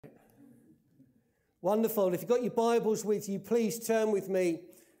Wonderful. If you've got your Bibles with you, please turn with me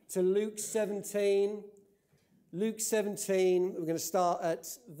to Luke 17. Luke 17, we're going to start at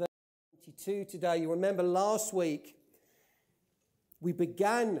verse 22 today. You remember last week we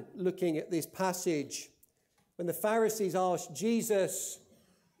began looking at this passage when the Pharisees asked Jesus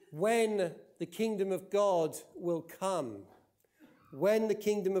when the kingdom of God will come. When the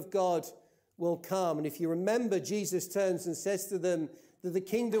kingdom of God will come. And if you remember, Jesus turns and says to them that the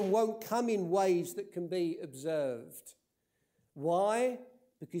kingdom won't come in ways that can be observed. Why?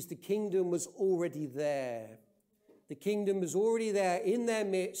 Because the kingdom was already there. The kingdom was already there in their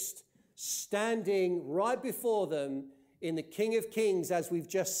midst, standing right before them in the King of Kings, as we've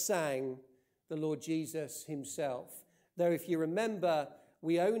just sang, the Lord Jesus himself. Though if you remember,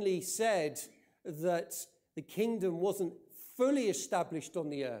 we only said that the kingdom wasn't fully established on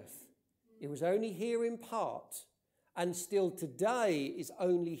the earth. It was only here in part, and still today is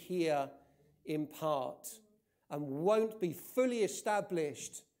only here in part, and won't be fully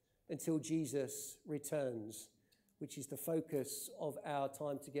established until Jesus returns, which is the focus of our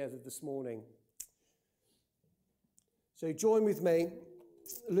time together this morning. So join with me,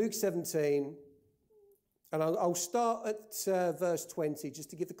 Luke 17, and I'll start at verse 20, just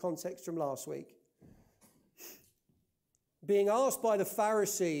to give the context from last week. Being asked by the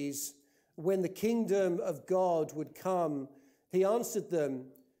Pharisees when the kingdom of God would come, he answered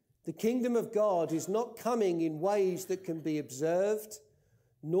them, "The kingdom of God is not coming in ways that can be observed,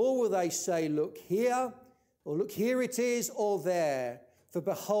 nor will they say, 'Look here,' or 'Look, here it is,' or 'there.' For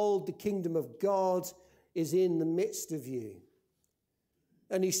behold, the kingdom of God is in the midst of you."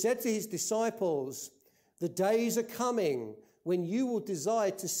 And he said to his disciples, "The days are coming when you will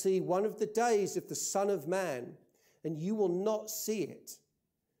desire to see one of the days of the Son of Man, and you will not see it.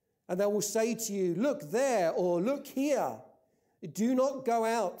 And they will say to you, 'Look there,' or 'Look here.' Do not go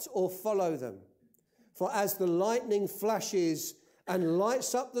out or follow them. For as the lightning flashes and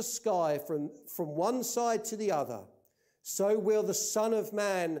lights up the sky from one side to the other, so will the Son of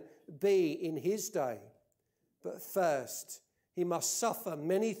Man be in his day. But first he must suffer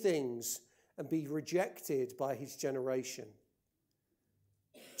many things and be rejected by his generation.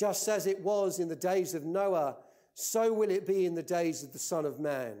 Just as it was in the days of Noah, so will it be in the days of the Son of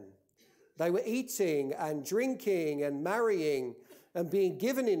Man. They were eating and drinking and marrying and being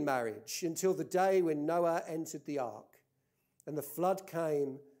given in marriage until the day when Noah entered the ark, and the flood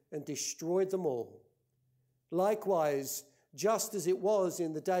came and destroyed them all. Likewise, just as it was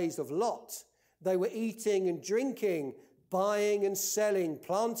in the days of Lot, they were eating and drinking, buying and selling,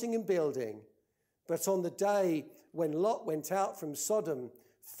 planting and building. But on the day when Lot went out from Sodom,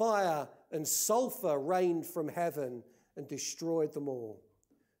 fire and sulfur rained from heaven and destroyed them all.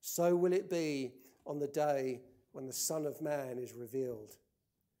 So will it be on the day when the Son of Man is revealed.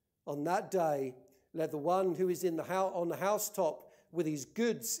 On that day, let the one who is on the housetop with his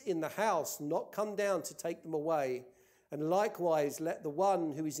goods in the house not come down to take them away. And likewise, let the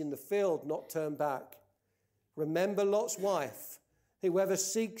one who is in the field not turn back. Remember Lot's wife. Whoever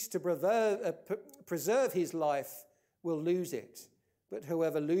seeks to preserve his life will lose it, but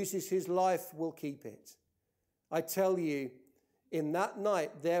whoever loses his life will keep it. I tell you, in that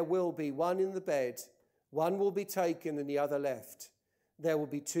night there will be one in the bed, one will be taken and the other left. There will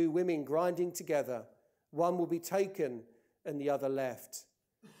be two women grinding together, one will be taken and the other left."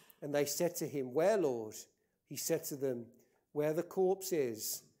 And they said to him, "Where, Lord?" He said to them, "Where the corpse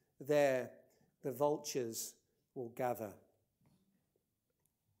is, there the vultures will gather."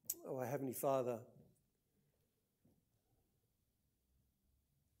 Oh, our Heavenly Father,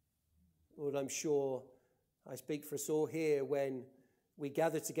 Lord, I'm sure I speak for us all here when we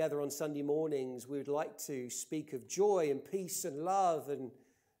gather together on Sunday mornings. We would like to speak of joy and peace and love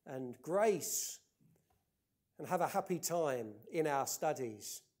and grace and have a happy time in our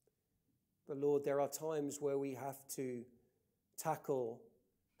studies. But Lord, there are times where we have to tackle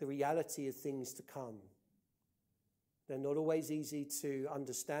the reality of things to come. They're not always easy to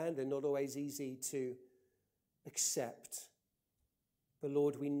understand. They're not always easy to accept. But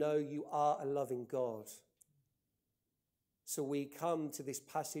Lord, we know you are a loving God. So we come to this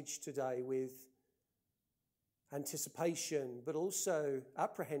passage today with anticipation, but also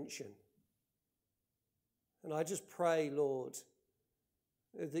apprehension. And I just pray, Lord,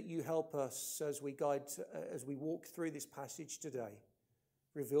 that you help us as we walk through this passage today.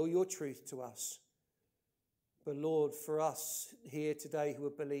 Reveal your truth to us. But Lord, for us here today who are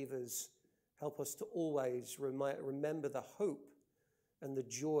believers, help us to always remember the hope and the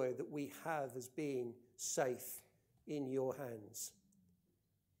joy that we have as being safe in your hands.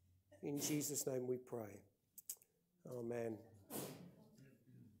 In Jesus' name we pray. Amen.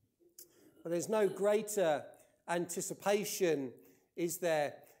 Well, there's no greater anticipation, is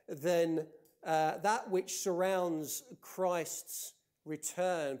there, than that which surrounds Christ's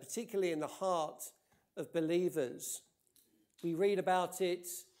return, particularly in the heart of believers. We read about it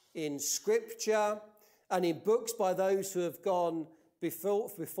in Scripture and in books by those who have gone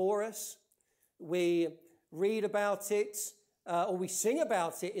before us. We read about it, or we sing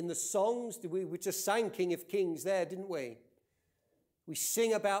about it in the songs. We just sang King of Kings there, didn't we? We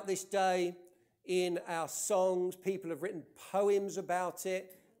sing about this day in our songs. People have written poems about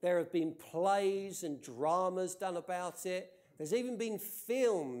it. There have been plays and dramas done about it. There's even been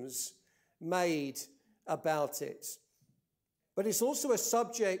films made about it. But it's also a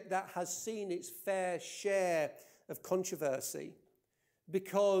subject that has seen its fair share of controversy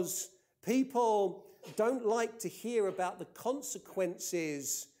because people don't like to hear about the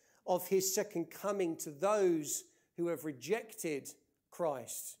consequences of his second coming to those who have rejected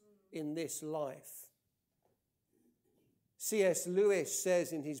Christ in this life. C.S. Lewis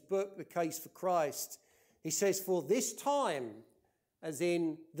says in his book, The Case for Christ, he says, "For this time, as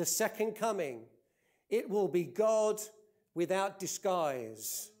in the second coming, it will be God without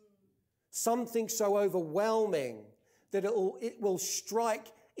disguise, something so overwhelming that it will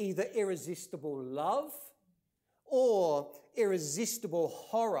strike either irresistible love or irresistible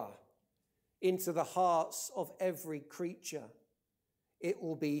horror into the hearts of every creature. It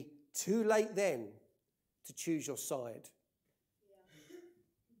will be too late then to choose your side." Yeah.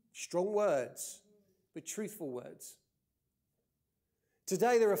 Strong words, but truthful words.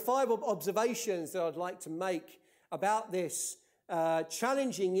 Today there are 5 observations that I'd like to make about this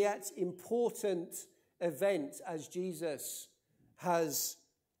challenging yet important event as Jesus has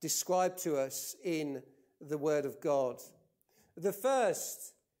described to us in the Word of God. The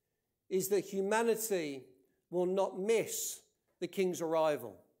first is that humanity will not miss the King's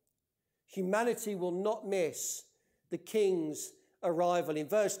arrival. Humanity will not miss the King's arrival. In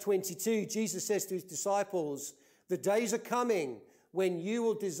verse 22, Jesus says to his disciples, "The days are coming when you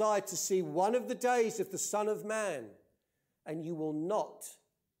will desire to see one of the days of the Son of Man, and you will not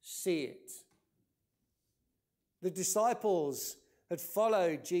see it." The disciples had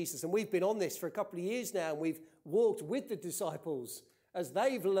followed Jesus, and we've been on this for a couple of years now, and we've walked with the disciples as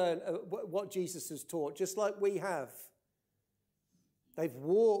they've learned what Jesus has taught, just like we have. They've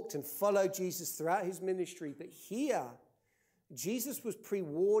walked and followed Jesus throughout his ministry, but here, Jesus was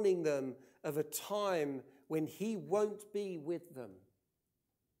pre-warning them of a time when he won't be with them.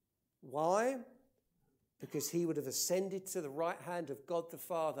 Why? Because he would have ascended to the right hand of God the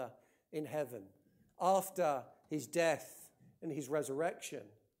Father in heaven after his death and his resurrection.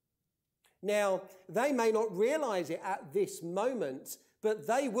 Now, they may not realize it at this moment, but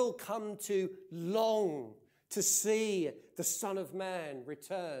they will come to long to see the Son of Man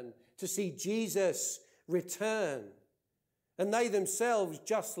return, to see Jesus return. And they themselves,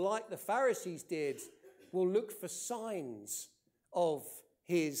 just like the Pharisees did, will look for signs of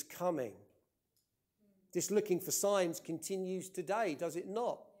his coming. This looking for signs continues today, does it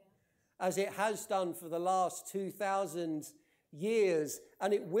not? As it has done for the last 2,000 years,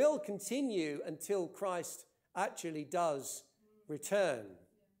 and it will continue until Christ actually does return.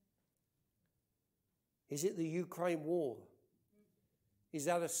 Is it the Ukraine war? Is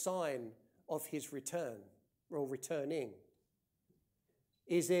that a sign of his return or returning?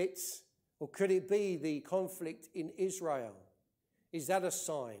 Is it, or could it be the conflict in Israel? Is that a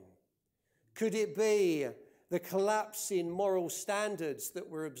sign? Could it be the collapse in moral standards that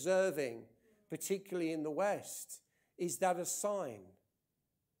we're observing, particularly in the West? Is that a sign?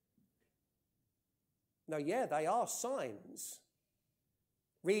 No, yeah, they are signs.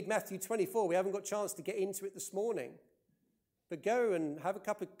 Read Matthew 24. We haven't got a chance to get into it this morning. But go and have a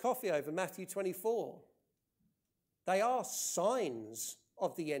cup of coffee over Matthew 24. They are signs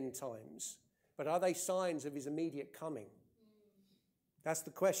of the end times. But are they signs of his immediate coming? That's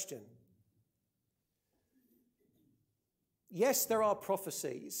the question. Yes, there are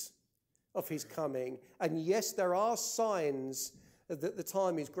prophecies of his coming. And yes, there are signs that the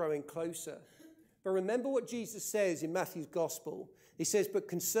time is growing closer. But remember what Jesus says in Matthew's gospel. He says, "But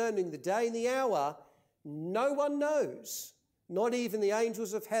concerning the day and the hour, no one knows, not even the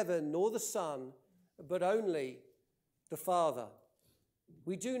angels of heaven, nor the Son, but only the Father."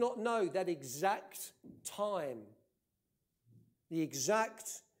 We do not know that exact time, the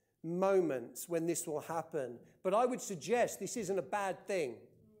exact moment when this will happen. But I would suggest this isn't a bad thing.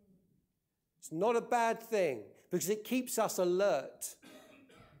 It's not a bad thing because it keeps us alert.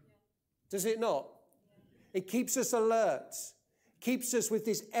 Does it not? It keeps us alert. Keeps us with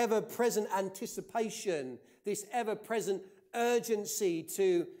this ever-present anticipation, this ever-present urgency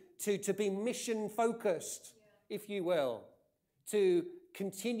to to be mission focused, if you will, to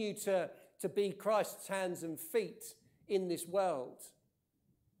continue to be Christ's hands and feet in this world.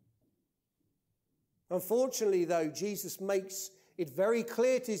 Unfortunately, though, Jesus makes it very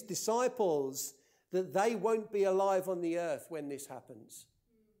clear to his disciples that they won't be alive on the earth when this happens.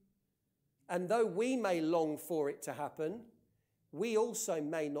 And though we may long for it to happen, we also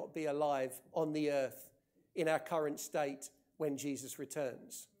may not be alive on the earth in our current state when Jesus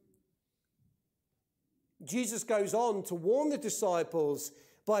returns. Jesus goes on to warn the disciples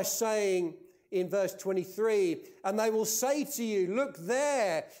by saying in verse 23, and they will say to you, look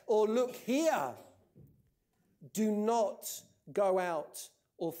there or look here. Do not go out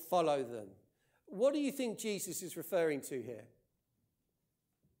or follow them. What do you think Jesus is referring to here?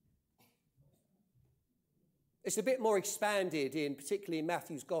 It's a bit more expanded in, particularly in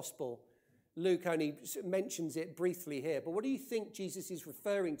Matthew's Gospel. Luke only mentions it briefly here. But what do you think Jesus is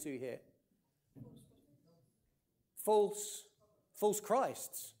referring to here? False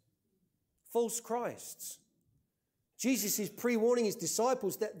Christs. False Christs. Jesus is pre-warning his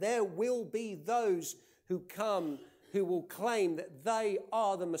disciples that there will be those who come who will claim that they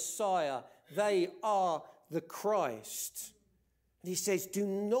are the Messiah, they are the Christ. And he says, do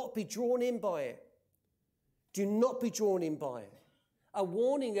not be drawn in by it. Do not be drawn in by it. A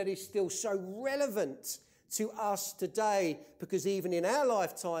warning that is still so relevant to us today, because even in our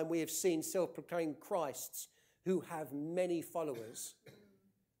lifetime we have seen self-proclaimed Christs who have many followers.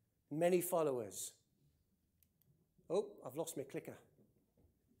 Many followers. Oh, I've lost my clicker.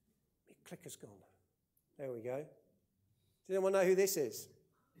 My clicker's gone. There we go. Does anyone know who this is?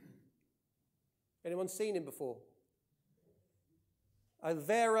 Anyone seen him before?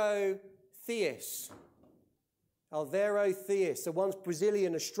 Alvaro Theus. Alvaro Theus, the once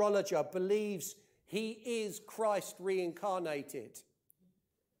Brazilian astrologer, believes he is Christ reincarnated.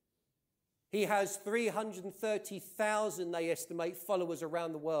 He has 330,000, they estimate, followers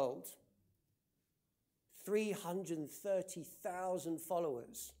around the world. 330,000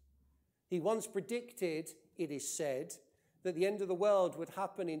 followers. He once predicted, it is said, that the end of the world would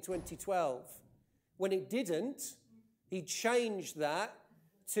happen in 2012. When it didn't, he changed that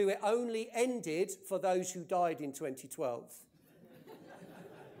to it only ended for those who died in 2012.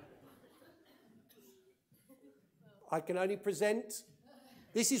 I can only present.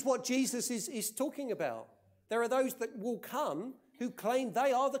 This is what Jesus is talking about. There are those that will come who claim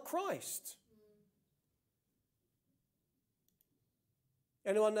they are the Christ.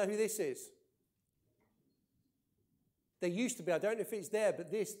 Anyone know who this is? There used to be, I don't know if it's there,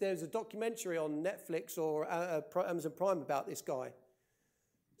 but there's a documentary on Netflix or Amazon Prime about this guy.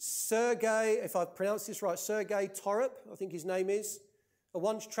 Sergei, if I've pronounced this right, Sergei Torop, I think his name is, a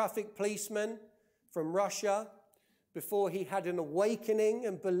once traffic policeman from Russia, before he had an awakening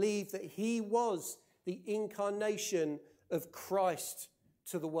and believed that he was the incarnation of Christ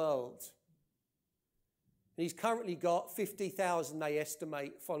to the world. And he's currently got 50,000, they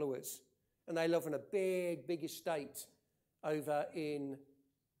estimate, followers. And they live on a big estate over in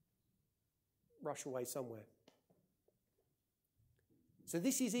Russia way somewhere. So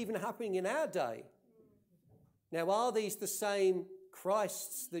this is even happening in our day. Now, are these the same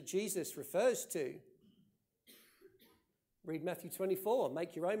Christs that Jesus refers to? Read Matthew 24,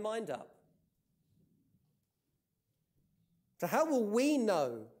 make your own mind up. So how will we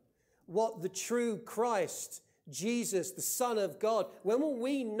know what the true Christ, Jesus, the Son of God, when will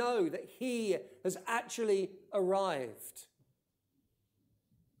we know that he has actually arrived?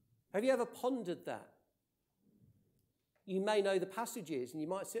 Have you ever pondered that? You may know the passages and you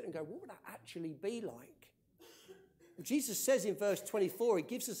might sit and go, what would that actually be like? Well, Jesus says in verse 24, he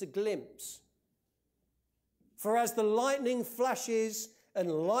gives us a glimpse. For as the lightning flashes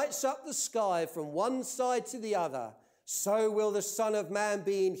and lights up the sky from one side to the other, so will the Son of Man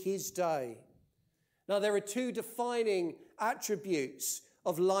be in his day. Now, there are two defining attributes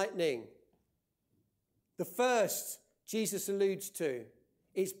of lightning. The first, Jesus alludes to,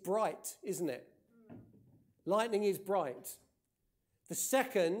 it's bright, isn't it? Lightning is bright. The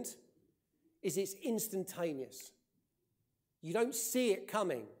second is it's instantaneous. You don't see it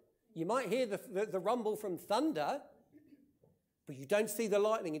coming. You might hear the rumble from thunder, but you don't see the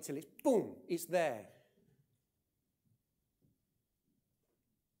lightning until it's boom, it's there.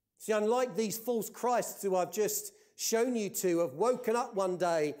 See, unlike these false Christs who I've just shown you to have woken up one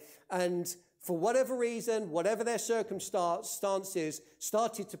day and for whatever reason, whatever their circumstances,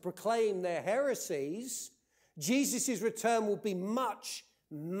 started to proclaim their heresies, Jesus' return will be much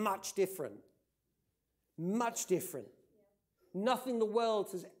different. Much different. Nothing the world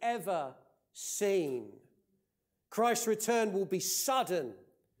has ever seen. Christ's return will be sudden.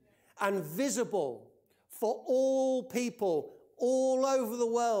 and visible for all people all over the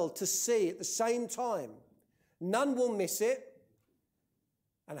world to see at the same time. None will miss it.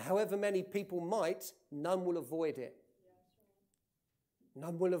 And however many people might, none will avoid it.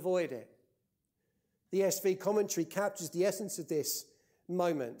 None will avoid it. The ESV commentary captures the essence of this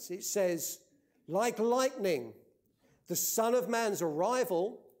moment. It says, like lightning, the Son of Man's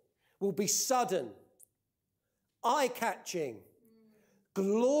arrival will be sudden, eye-catching,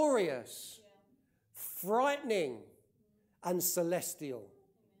 glorious, frightening, and celestial.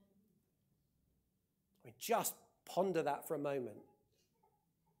 I mean, just ponder that for a moment.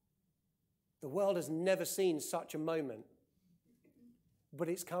 The world has never seen such a moment, but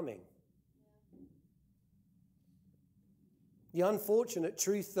it's coming. The unfortunate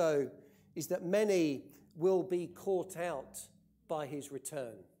truth, though, is that many will be caught out by his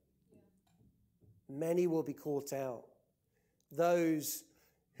return. Many will be caught out. Those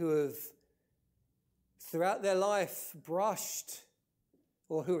who have, throughout their life, brushed,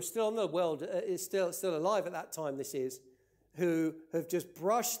 or who are still in the world, is still alive at that time, this is, who have just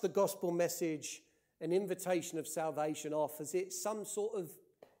brushed the gospel message and invitation of salvation off as it's some sort of,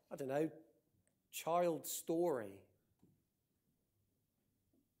 I don't know, child story.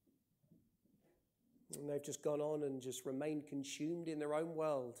 And they've just gone on and just remained consumed in their own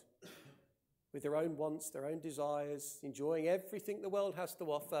world, with their own wants, their own desires, enjoying everything the world has to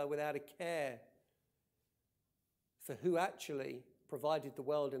offer without a care for who actually provided the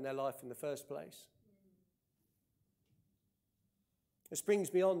world in their life in the first place. This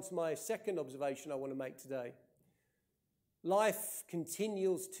brings me on to my second observation I want to make today. Life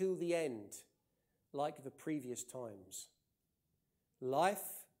continues till the end, like the previous times. Life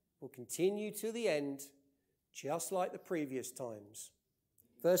will continue to the end, just like the previous times.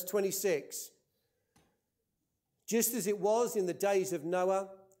 Verse 26. Just as it was in the days of Noah,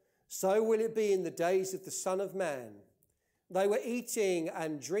 so will it be in the days of the Son of Man. They were eating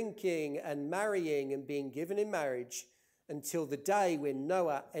and drinking and marrying and being given in marriage until the day when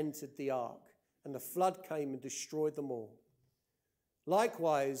Noah entered the ark, and the flood came and destroyed them all.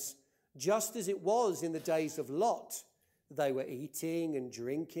 Likewise, just as it was in the days of Lot, they were eating and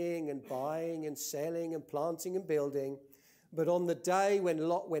drinking and buying and selling and planting and building. But on the day when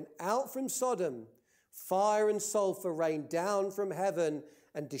Lot went out from Sodom, fire and sulfur rained down from heaven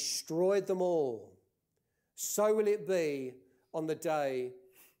and destroyed them all. So will it be on the day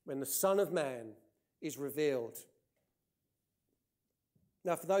when the Son of Man is revealed.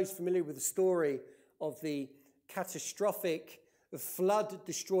 Now, for those familiar with the story of the catastrophic flood that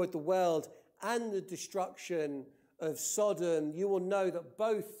destroyed the world and the destruction of Sodom, you will know that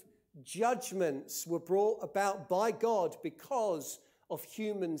both judgments were brought about by God because of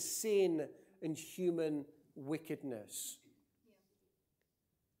human sin and human wickedness.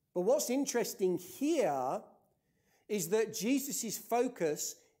 But what's interesting here is that Jesus'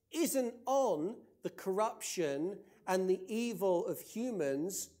 focus isn't on the corruption and the evil of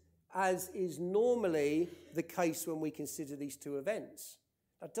humans, as is normally the case when we consider these two events.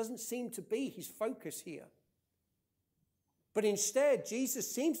 That doesn't seem to be his focus here. But instead,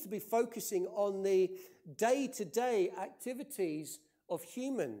 Jesus seems to be focusing on the day-to-day activities of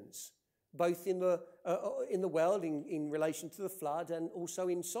humans, both in the world in relation to the flood and also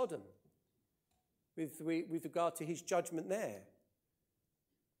in Sodom, with regard to his judgment there.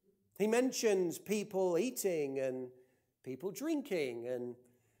 He mentions people eating and people drinking and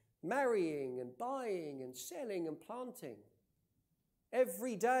marrying and buying and selling and planting.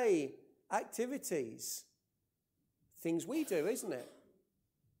 Everyday activities. Things we do, isn't it?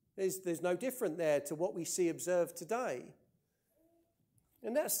 There's no different there to what we see observed today.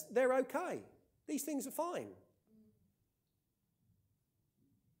 And they're okay. These things are fine.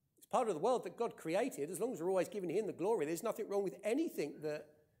 It's part of the world that God created. As long as we're always giving him the glory, there's nothing wrong with anything that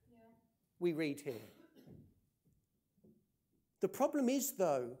we read here. The problem is,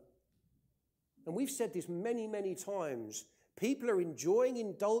 though, and we've said this many, many times, people are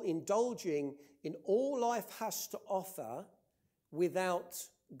indulging in all life has to offer without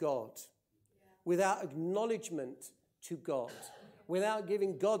God, without acknowledgement to God, without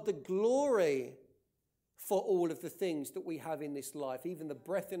giving God the glory for all of the things that we have in this life, even the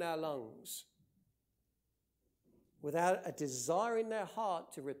breath in our lungs, without a desire in their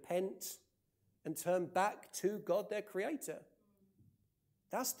heart to repent and turn back to God, their creator.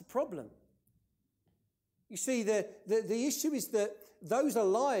 That's the problem. You see, the issue is that those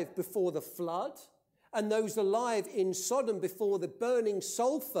alive before the flood and those alive in Sodom before the burning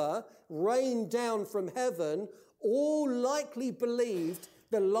sulfur rained down from heaven all likely believed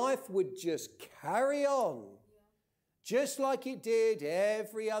the life would just carry on just like it did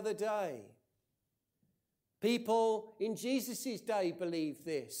every other day. People in Jesus' day believed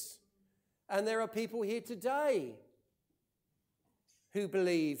this. And there are people here today who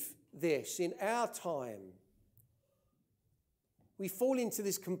believe this in our time. We fall into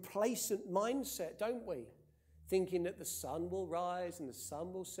this complacent mindset, don't we? Thinking that the sun will rise and the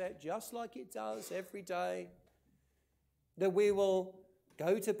sun will set just like it does every day. That we will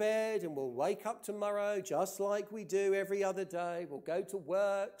go to bed and we'll wake up tomorrow just like we do every other day. We'll go to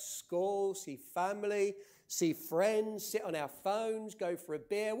work, school, see family, see friends, sit on our phones, go for a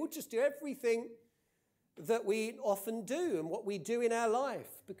beer. We'll just do everything that we often do and what we do in our life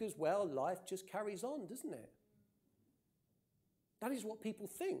because, well, life just carries on, doesn't it? That is what people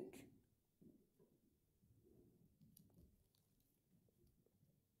think.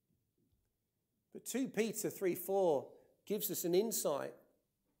 But 2 Peter 3:4 gives us an insight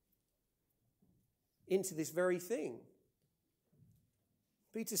into this very thing.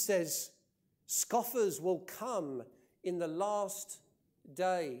 Peter says, scoffers will come in the last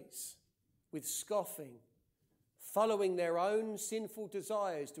days with scoffing, following their own sinful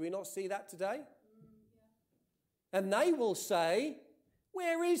desires. Do we not see that today? And they will say,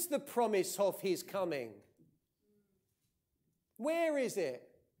 where is the promise of his coming? Where is it?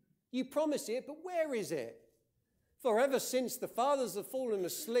 You promise it, but where is it? For ever since the fathers have fallen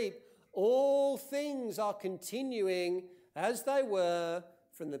asleep, all things are continuing as they were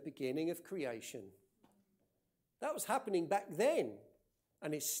from the beginning of creation. That was happening back then,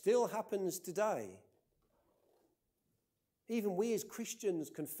 and it still happens today. Even we as Christians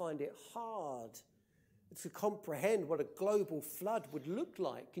can find it hard to comprehend what a global flood would look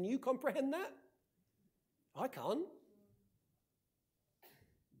like. Can you comprehend that? I can't.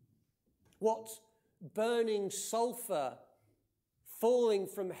 What burning sulfur falling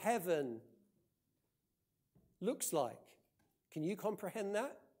from heaven looks like. Can you comprehend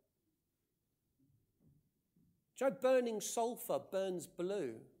that? Do you know burning sulfur burns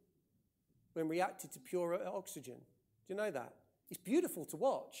blue when reacted to pure oxygen? Do you know that? It's beautiful to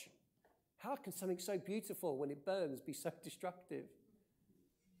watch. How can something so beautiful when it burns be so destructive?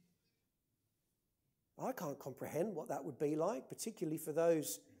 I can't comprehend what that would be like, particularly for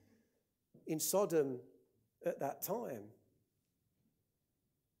those in Sodom at that time.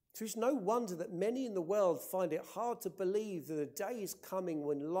 So it's no wonder that many in the world find it hard to believe that a day is coming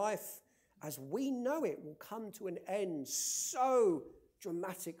when life as we know it will come to an end so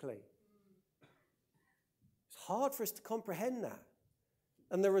dramatically. It's hard for us to comprehend that.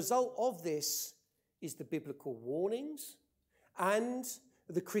 And the result of this is the biblical warnings and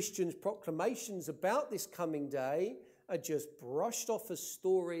the Christians' proclamations about this coming day are just brushed off as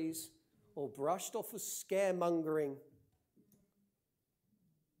stories or brushed off as scaremongering.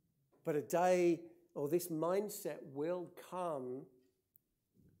 But a day or this mindset will come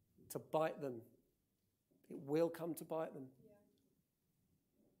to bite them. It will come to bite them. Yeah.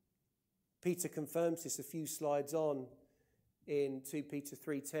 Peter confirms this a few slides on in 2 Peter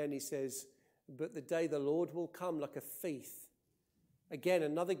 3:10. He says, but the day the Lord will come like a thief. Again,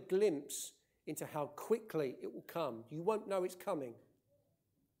 another glimpse into how quickly it will come. You won't know it's coming.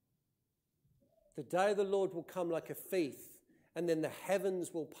 The day of the Lord will come like a thief, and then the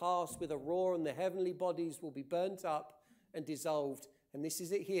heavens will pass with a roar, and the heavenly bodies will be burnt up and dissolved. And this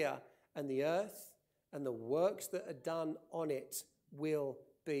is it here. And the earth and the works that are done on it will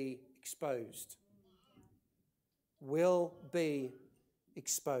be exposed. Will be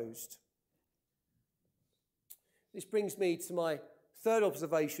exposed. This brings me to my third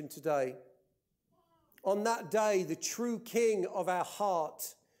observation today. On that day, the true king of our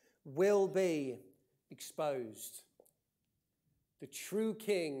heart will be exposed. The true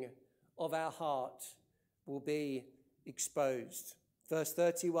king of our heart will be exposed. Verse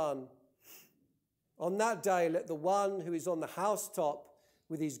 31. On that day, let the one who is on the housetop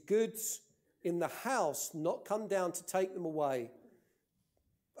with his goods in the house not come down to take them away.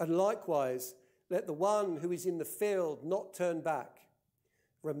 And likewise, let the one who is in the field not turn back.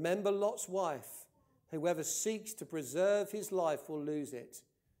 Remember Lot's wife. Whoever seeks to preserve his life will lose it,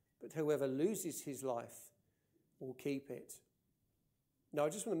 but whoever loses his life will keep it. Now, I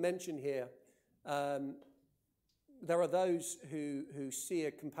just want to mention here, there are those who see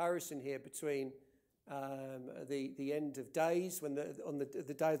a comparison here between the end of days, when on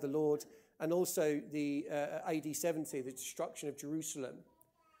the day of the Lord, and also the AD 70, the destruction of Jerusalem.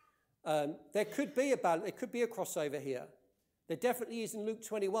 There could be a crossover here. There definitely is in Luke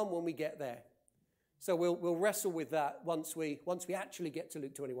 21 when we get there. So we'll wrestle with that once we actually get to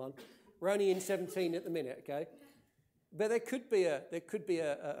Luke 21. We're only in 17 at the minute, okay? But there could be a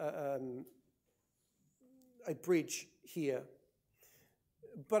a bridge here.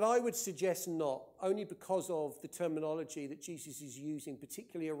 But I would suggest not, only because of the terminology that Jesus is using,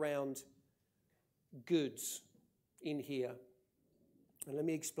 particularly around goods in here. And let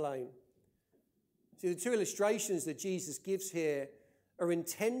me explain. See, the two illustrations that Jesus gives here are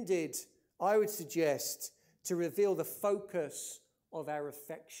intended, I would suggest, to reveal the focus of our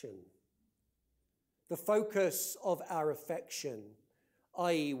affection. The focus of our affection,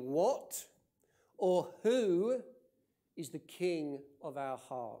 i.e., what or who is the king of our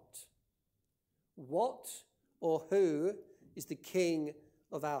heart? What or who is the king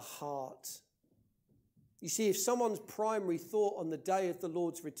of our heart? You see, if someone's primary thought on the day of the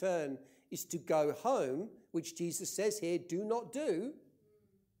Lord's return is to go home, which Jesus says here, do not do,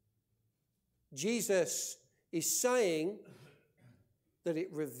 Jesus is saying that it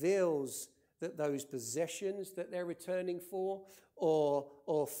reveals that those possessions that they're returning for,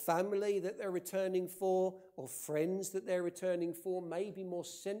 or family that they're returning for, or friends that they're returning for, may be more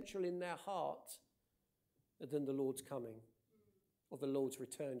central in their heart than the Lord's coming, or the Lord's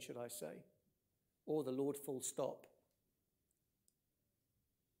return, should I say, or the Lord full stop.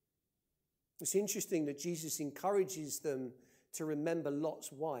 It's interesting that Jesus encourages them to remember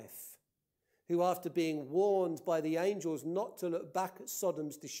Lot's wife, who, after being warned by the angels not to look back at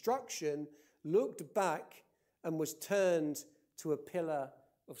Sodom's destruction, looked back and was turned to a pillar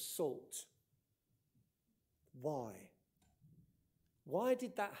of salt. Why? Why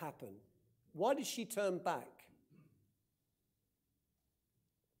did that happen? Why did she turn back?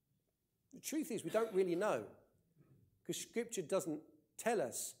 The truth is, we don't really know, because Scripture doesn't tell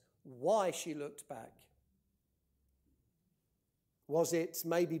us why she looked back. Was it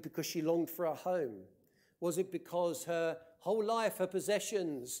maybe because she longed for a home? Was it because her whole life, her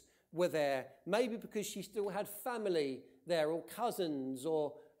possessions were there? Maybe because she still had family there, or cousins,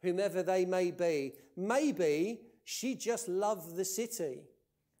 or whomever they may be. Maybe she just loved the city.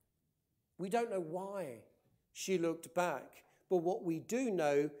 We don't know why she looked back. But what we do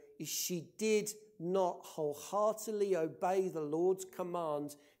know is she did not wholeheartedly obey the Lord's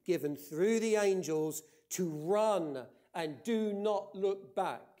command given through the angels to run and do not look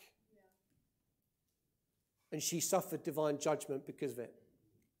back. Yeah. And she suffered divine judgment because of it.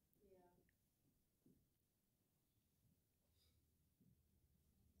 Yeah.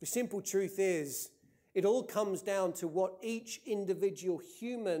 The simple truth is, it all comes down to what each individual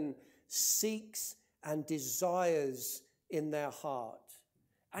human seeks and desires in their heart.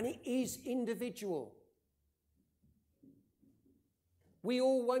 And it is individual. We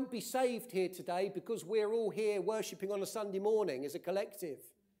all won't be saved here today because we're all here worshipping on a Sunday morning as a collective.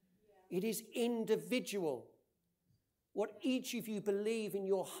 Yeah. It is individual. What each of you believe in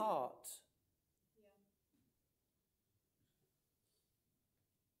your heart. Yeah.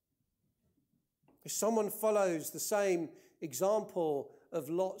 If someone follows the same example of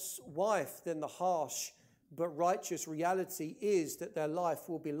Lot's wife, then the harsh but righteous reality is that their life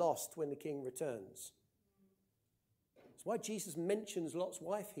will be lost when the king returns. That's why Jesus mentions Lot's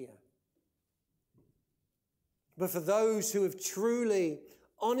wife here. But for those who have truly,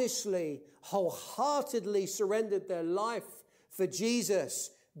 honestly, wholeheartedly surrendered their life for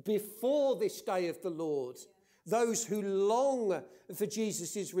Jesus before this day of the Lord, those who long for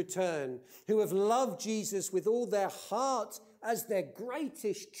Jesus' return, who have loved Jesus with all their heart as their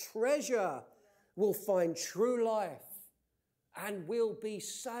greatest treasure, will find true life and will be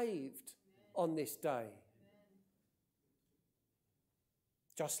saved on this day.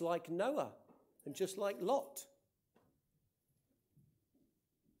 Just like Noah and just like Lot.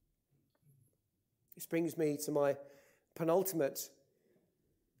 This brings me to my penultimate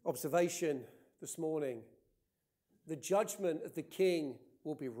observation this morning. The judgment of the king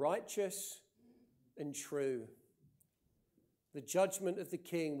will be righteous and true. The judgment of the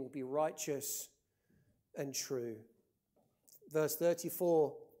king will be righteous and true. Verse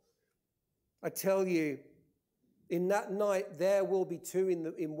 34, I tell you, in that night there will be two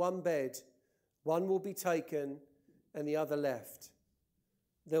in one bed. One will be taken and the other left.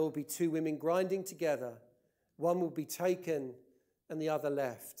 There will be two women grinding together. One will be taken and the other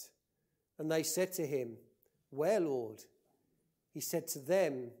left. And they said to him, where, Lord? He said to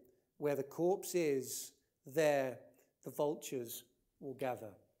them, where the corpse is, there the vultures will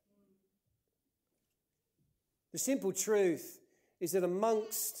gather. The simple truth is that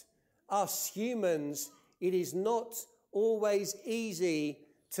amongst us humans, it is not always easy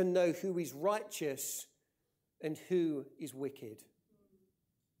to know who is righteous and who is wicked.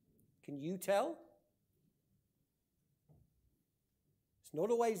 Can you tell? It's not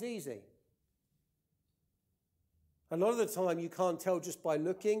always easy. A lot of the time you can't tell just by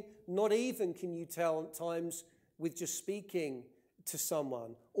looking. Not even can you tell at times with just speaking to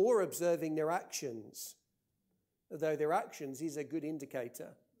someone or observing their actions. Though their actions is a good indicator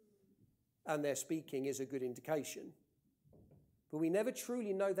and their speaking is a good indication. But we never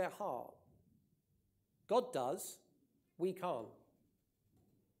truly know their heart. God does. We can't.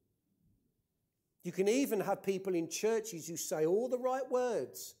 You can even have people in churches who say all the right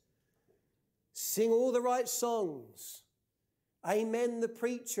words, sing all the right songs, amen the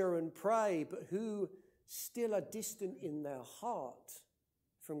preacher and pray, but who still are distant in their heart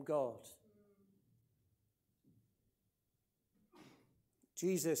from God.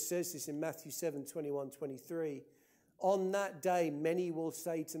 Jesus says this in Matthew 7, 21, 23. On that day, many will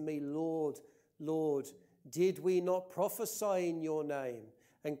say to me, Lord, Lord, did we not prophesy in your name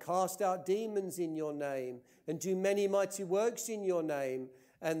and cast out demons in your name and do many mighty works in your name?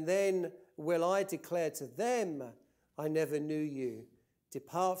 And then will I declare to them, I never knew you.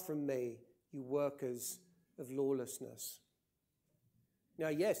 Depart from me, you workers of lawlessness. Now,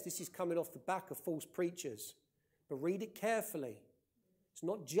 yes, this is coming off the back of false preachers, but read it carefully. It's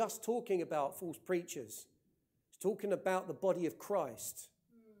not just talking about false preachers. It's talking about the body of Christ.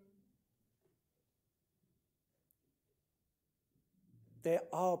 There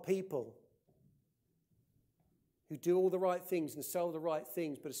are people who do all the right things and say all the right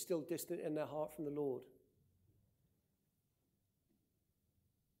things, but are still distant in their heart from the Lord.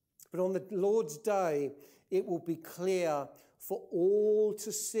 But on the Lord's day, it will be clear for all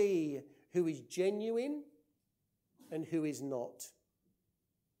to see who is genuine and who is not.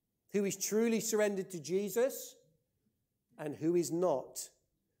 Who is truly surrendered to Jesus and who is not.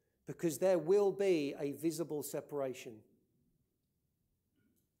 Because there will be a visible separation.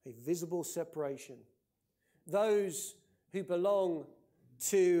 A visible separation. Those who belong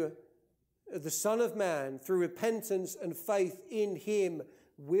to the Son of Man through repentance and faith in him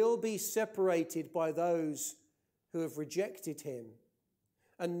will be separated by those who have rejected him.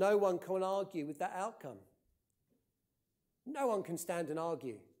 And no one can argue with that outcome. No one can stand and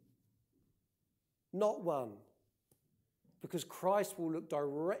argue. Not one. Because Christ will look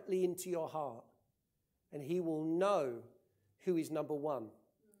directly into your heart and he will know who is number one.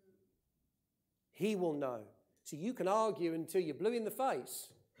 He will know. So you can argue until you're blue in the face.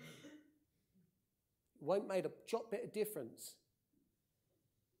 It won't make a jot bit of difference.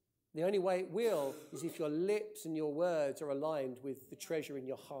 The only way it will is if your lips and your words are aligned with the treasure in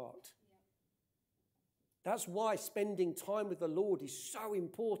your heart. That's why spending time with the Lord is so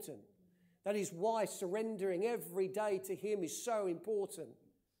important. That is why surrendering every day to him is so important.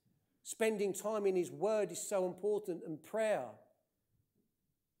 Spending time in his word is so important, and prayer.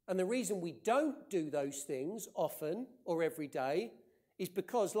 And the reason we don't do those things often or every day is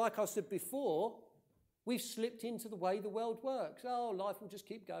because, like I said before, we've slipped into the way the world works. Oh, life will just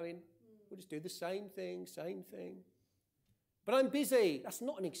keep going. We'll just do the same thing. But I'm busy. That's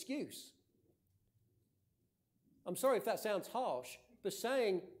not an excuse. I'm sorry if that sounds harsh, but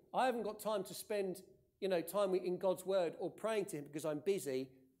saying I haven't got time to spend, time in God's word or praying to him because I'm busy,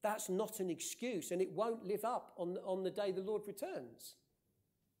 that's not an excuse, and it won't live up on the day the Lord returns.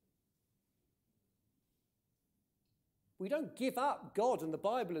 We don't give up God and the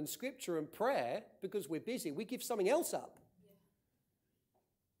Bible and Scripture and prayer because we're busy. We give something else up.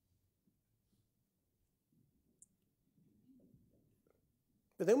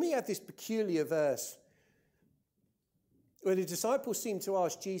 But then we have this peculiar verse where the disciples seem to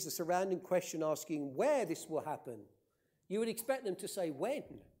ask Jesus a random question asking where this will happen. You would expect them to say, when?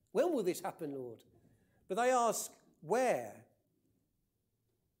 When will this happen, Lord? But they ask, where?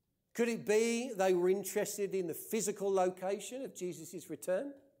 Could it be they were interested in the physical location of Jesus'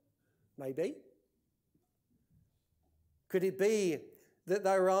 return? Maybe. Could it be that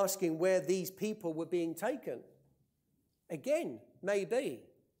they were asking where these people were being taken? Again, maybe.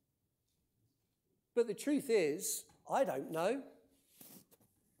 But the truth is, I don't know.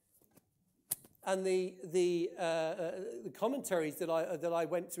 And the commentaries that I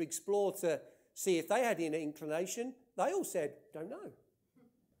went to explore to see if they had any inclination, they all said, don't know.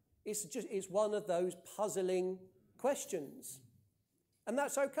 It's one of those puzzling questions. And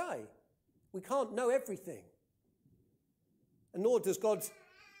that's okay. We can't know everything. And nor does God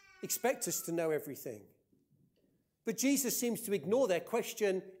expect us to know everything. But Jesus seems to ignore their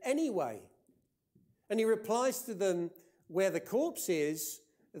question anyway. And he replies to them, where the corpse is,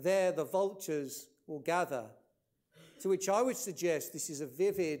 there the vultures will gather. To which I would suggest this is a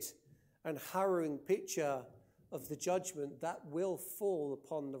vivid and harrowing picture of the judgment that will fall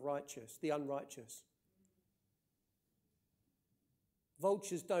upon the unrighteous.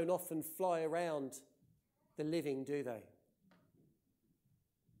 Vultures don't often fly around the living, do they?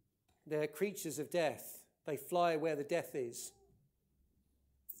 They're creatures of death. They fly where the death is.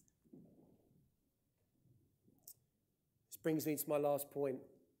 This brings me to my last point.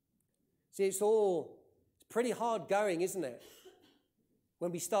 See, it's pretty hard going, isn't it?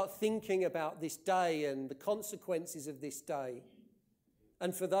 When we start thinking about this day and the consequences of this day.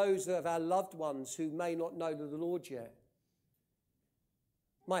 And for those of our loved ones who may not know the Lord yet.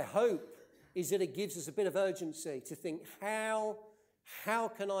 My hope is that it gives us a bit of urgency to think, how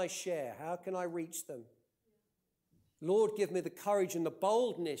can I share? How can I reach them? Lord, give me the courage and the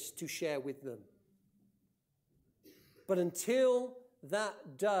boldness to share with them. But until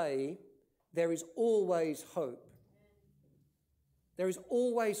that day, there is always hope. There is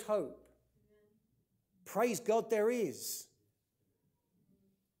always hope. Praise God, there is.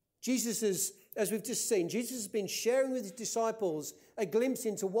 Jesus has, as we've just seen, Jesus has been sharing with his disciples a glimpse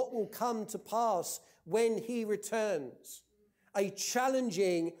into what will come to pass when he returns. A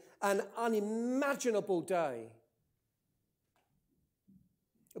challenging and unimaginable day.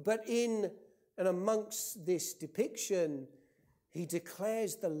 But in and amongst this depiction, he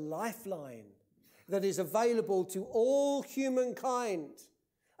declares the lifeline that is available to all humankind.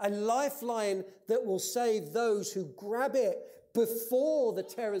 A lifeline that will save those who grab it before the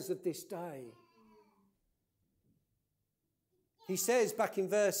terrors of this day. He says back in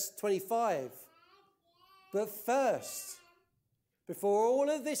verse 25, but first, before all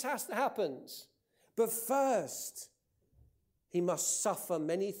of this happens, but first, he must suffer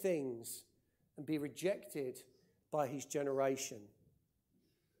many things and be rejected by his generation.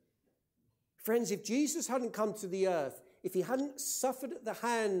 Friends, if Jesus hadn't come to the earth, if he hadn't suffered at the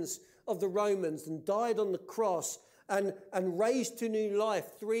hands of the Romans and died on the cross and raised to new life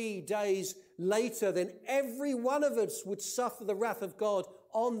 3 days later, then every one of us would suffer the wrath of God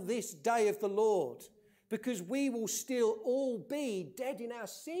on this day of the Lord, because we will still all be dead in our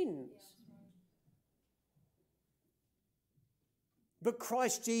sins. But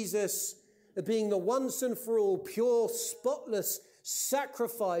Christ Jesus, being the once and for all pure, spotless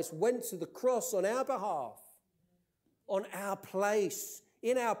sacrifice, went to the cross on our behalf, on our place,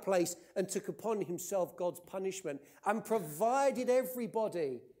 in our place, and took upon himself God's punishment and provided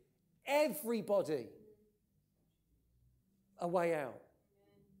everybody a way out.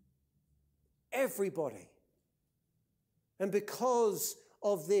 Everybody. And because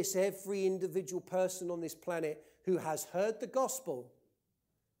of this, every individual person on this planet who has heard the gospel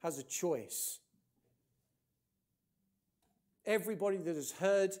has a choice. Everybody that has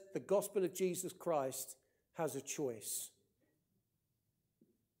heard the gospel of Jesus Christ has a choice.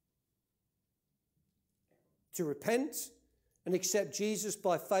 To repent and accept Jesus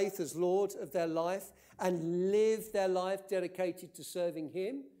by faith as Lord of their life and live their life dedicated to serving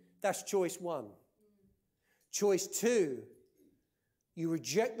him. That's choice 1. Choice 2, you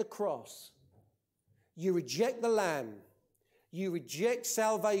reject the cross. You reject the Lamb. You reject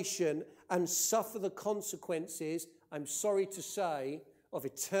salvation and suffer the consequences, I'm sorry to say, of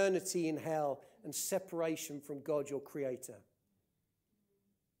eternity in hell and separation from God, your Creator.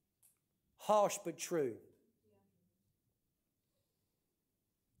 Harsh but true.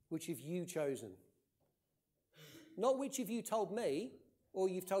 Which have you chosen? Not which have you told me or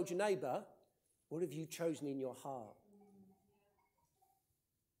you've told your neighbour. What have you chosen in your heart?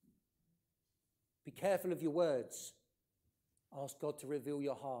 Be careful of your words. Ask God to reveal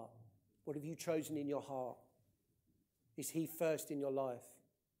your heart. What have you chosen in your heart? Is he first in your life?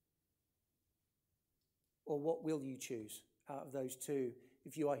 Or what will you choose out of those two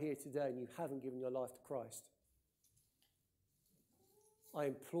if you are here today and you haven't given your life to Christ? I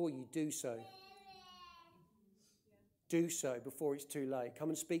implore you, do so. Do so before it's too late. Come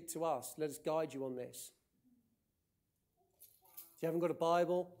and speak to us. Let us guide you on this. If you haven't got a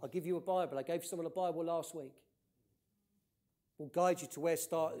Bible, I'll give you a Bible. I gave someone a Bible last week. We'll guide you to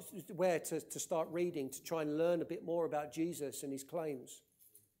where to start reading, to try and learn a bit more about Jesus and his claims.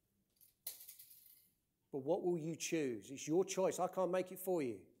 But what will you choose? It's your choice. I can't make it for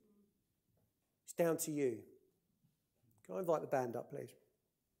you. It's down to you. Can I invite the band up, please?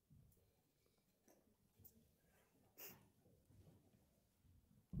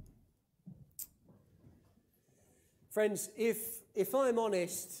 Friends, if I'm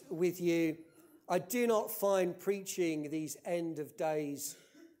honest with you, I do not find preaching these end of days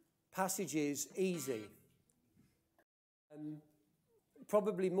passages easy.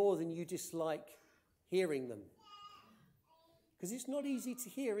 Probably more than you dislike hearing them. Because it's not easy to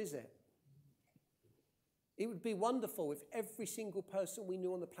hear, is it? It would be wonderful if every single person we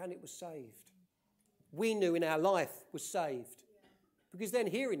knew on the planet was saved. We knew in our life was saved. Because then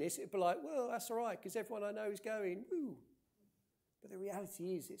hearing this, it'd be like, well, that's all right, because everyone I know is going, woo. But the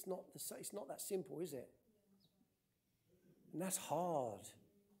reality is, it's not that simple, is it? And that's hard.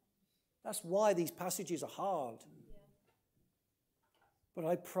 That's why these passages are hard. But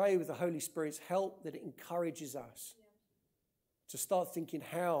I pray with the Holy Spirit's help that it encourages us to start thinking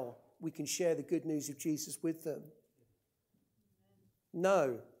how we can share the good news of Jesus with them.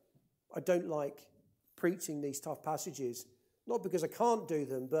 No, I don't like preaching these tough passages, not because I can't do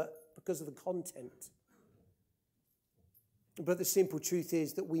them, but because of the content. But the simple truth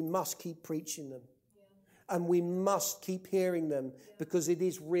is that we must keep preaching them. And we must keep hearing them because it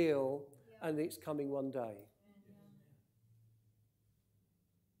is real and it's coming one day.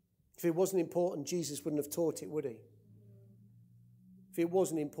 If it wasn't important, Jesus wouldn't have taught it, would he? If it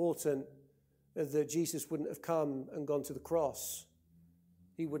wasn't important that Jesus wouldn't have come and gone to the cross,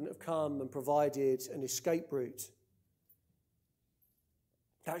 he wouldn't have come and provided an escape route.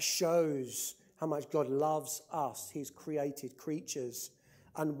 That shows how much God loves us, his created creatures,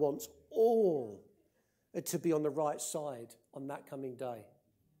 and wants all to be on the right side on that coming day,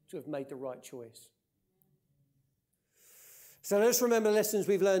 to have made the right choice. So let's remember the lessons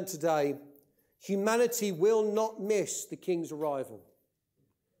we've learned today. Humanity will not miss the King's arrival.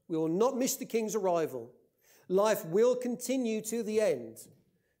 We will not miss the King's arrival. Life will continue to the end,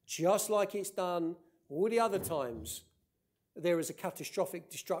 just like it's done all the other times there is a catastrophic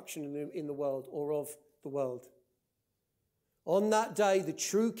destruction in the world or of the world. On that day, the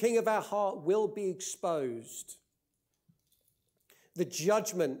true King of our heart will be exposed. The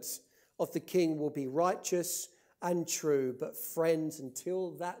judgment of the King will be righteous and true. But friends,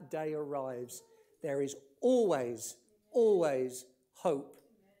 until that day arrives, there is always, always hope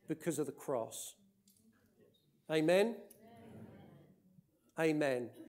because of the cross. Amen? Amen.